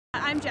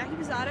I'm Jackie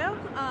Pezzato.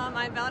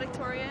 I'm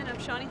valedictorian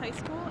of Shawnee High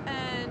School,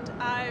 and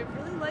I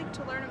really like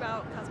to learn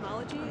about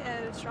cosmology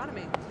and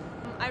astronomy.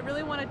 I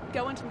really want to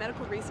go into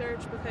medical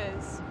research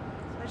because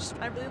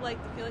I really like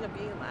the feeling of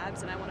being in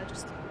labs, and I want to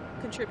just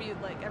contribute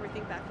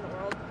everything back to the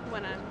world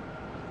when I'm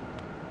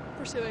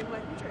pursuing my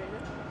future.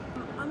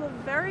 I'm a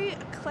very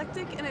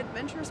eclectic and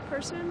adventurous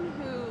person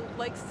who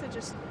likes to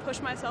just push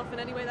myself in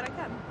any way that I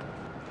can.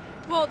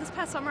 Well, this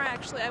past summer,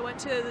 actually, I went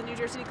to the New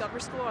Jersey Governor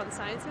School on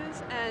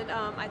Sciences, and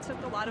I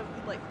took a lot of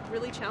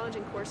really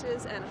challenging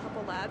courses and a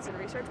couple labs and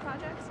research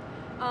projects.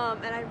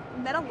 And I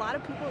met a lot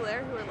of people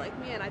there who are like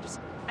me, and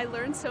I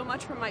learned so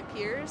much from my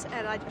peers,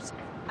 and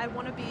I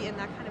want to be in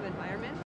that kind of environment.